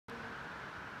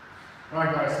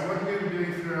Right guys, so what we're going to be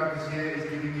doing throughout this year is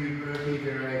giving you burpee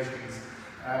variations.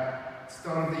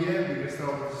 Start of the year, we're going to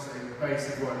start with just a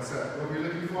basic one. So what we're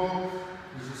looking for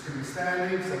is just going to be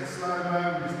standing, so in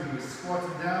slow-mo, we're just going to be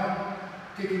squatting down,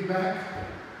 kicking back,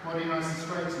 body nice and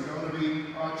straight, so you don't want to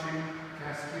be arching,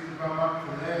 okay, so keep the bum up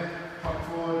from there, pop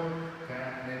forward, okay,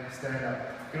 and then stand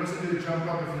up. You can also do the jump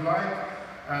up if you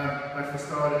like, but for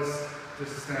starters,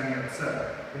 just standing up. So,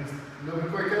 a little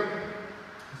bit quicker,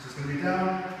 it's just going to be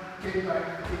down, kick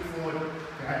back, kick forward,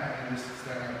 okay, and just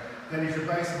stand up. Then is your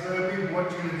basic burpee. What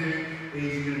you're going to do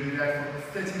is you're going to do that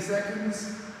for 30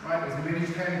 seconds, right, as many as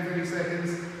you can in 30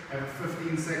 seconds, have a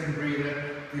 15-second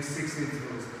breather, do 6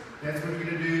 intervals. That's what you're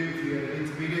going to do if you're at an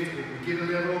intermediate or beginner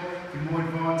level. If you're more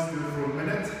advanced, do it for a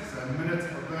minute, so a minute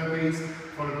of burpees,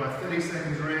 followed by 30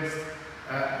 seconds rest,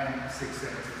 and 6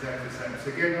 seconds, exactly the same.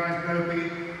 So again guys, burpee,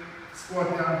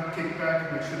 squat down, kick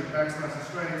back, make sure the back's nice and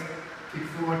straight, kick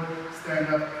forward,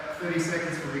 stand up, 30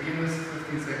 seconds for beginners,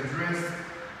 15 seconds rest,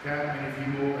 okay, and if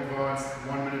you're more advanced,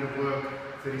 1 minute of work,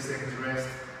 30 seconds rest,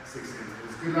 6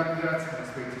 intervals. Good luck with that, and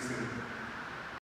I'll speak to you soon.